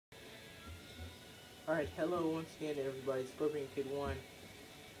Alright, hello once again everybody, Scorpion Kid 1,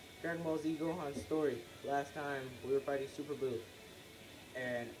 Dragon Ball Z Gohan story. Last time we were fighting Super Boo,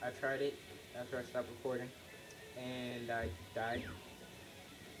 and I tried it after I stopped recording, and I died.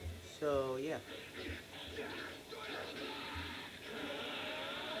 So yeah.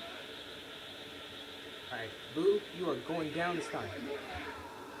 Alright, Boo, you are going down this time.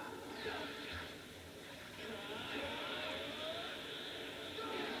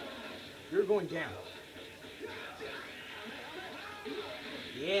 You're going down.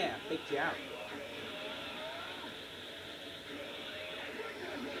 Yeah, picked you out.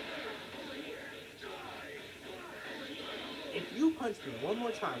 If you punch me one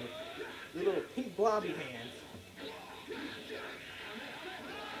more time with your little pink blobby hands,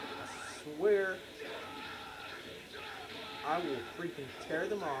 I swear I will freaking tear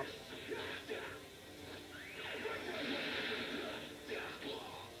them off.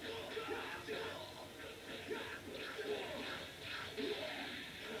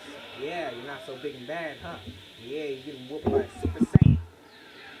 Yeah, you're not so big and bad, huh? Yeah, you're getting whooped by a Super Saiyan.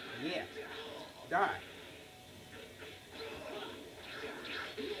 Yeah. Die.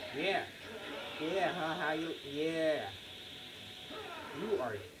 Yeah. Yeah, huh? How you... Yeah. You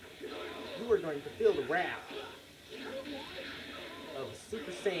are going to feel the wrath of a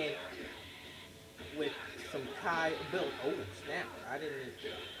Super Saiyan with some Kai ability. Oh, snap. I didn't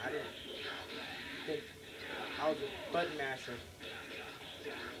think I was a button masher.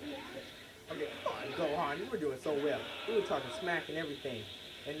 Okay, come on, Gohan, you were doing so well. You were talking smack and everything.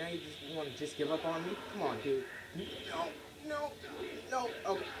 And now you just want to just give up on me? Come on, dude. No.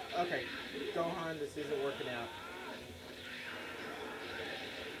 Okay. Gohan, this isn't working out.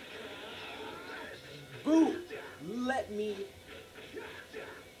 Boo! Let me...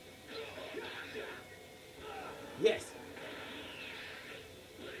 Yes!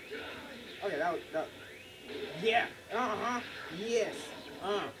 Okay, that was... Yeah! Uh-huh! Yes!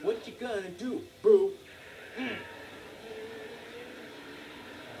 What you gonna do, Boo?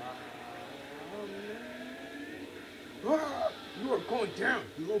 You are going down,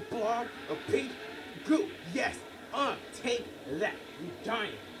 you little blob of pink goo. Yes. Take that. You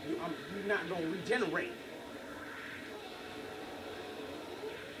dying. You're not gonna regenerate.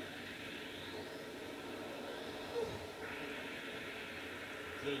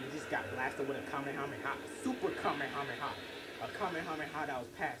 Yeah, you just got blasted with a Kamehameha, super Kamehameha, a Kamehameha that was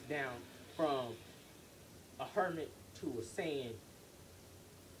passed down from a hermit to a Saiyan,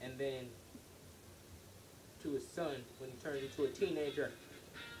 and then to his son when he turned into a teenager.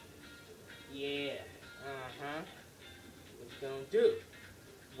 Yeah. What you gonna do?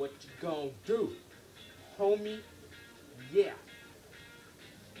 What you gonna do? Homie? Yeah.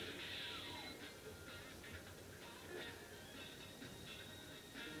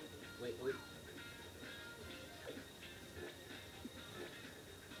 Wait.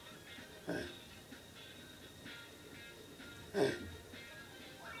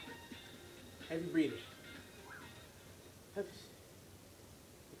 Heavy breathing.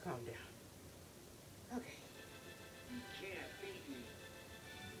 Calm down. Okay. You can't beat me.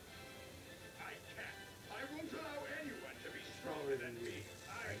 I can't. I won't allow anyone to be stronger than me.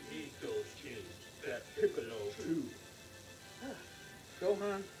 I need those kids. That Piccolo too.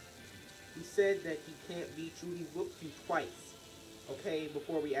 Gohan, he said that he can't beat you. He whooped you twice. Okay?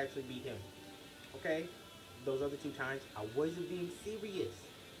 Before we actually beat him. Okay? Those other two times, I wasn't being serious.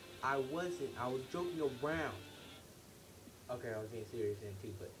 I wasn't. I was joking around. Okay, I was being serious then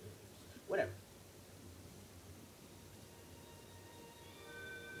too, but whatever.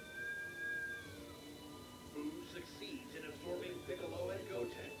 Boo succeeds in absorbing Piccolo and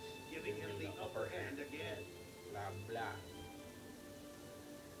Gotenks, giving him the upper hand again. Blah, blah.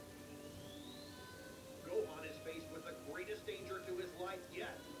 Gohan is faced with the greatest danger to his life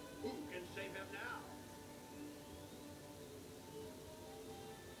yet. Who can save him now?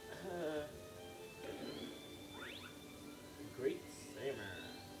 Great Saiyan.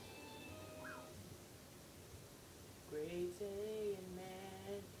 Great Saiyan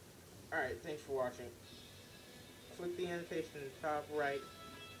man. Alright, thanks for watching. Click the annotation in the top right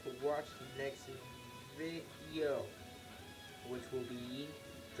to watch the next video, which will be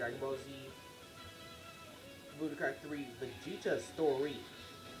Dragon Ball Z Budokai 3 Vegeta story.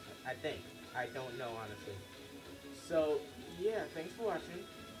 I think. I don't know, honestly. So, yeah, thanks for watching.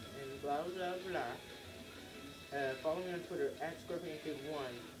 And blah, blah, blah. Follow me on Twitter,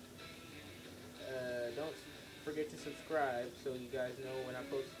 @ScorpionKid1. Don't forget to subscribe so you guys know when I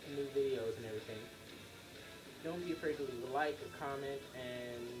post new videos and everything. Don't be afraid to leave a like, a comment,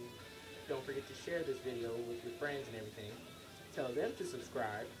 and don't forget to share this video with your friends and everything. Tell them to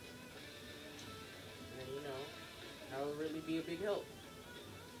subscribe. And you know, that would really be a big help.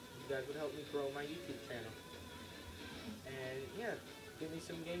 You guys would help me grow my YouTube channel. And yeah, give me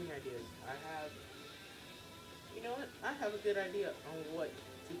some gaming ideas. You know what? I have a good idea on what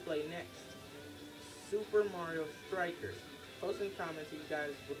to play next. Super Mario Strikers. Post in the comments if you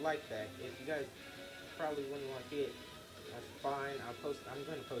guys would like that. If you guys probably wouldn't want to see it, that's fine. I'm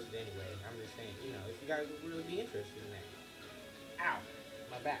going to post it anyway. I'm just saying, you know, if you guys would really be interested in that. Ow!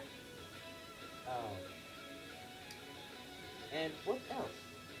 My back. And what else?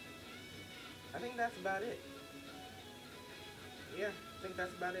 I think that's about it. Yeah, I think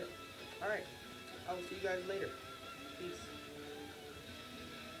that's about it. Alright. I will see you guys later. Peace.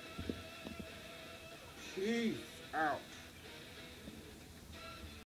 Peace out.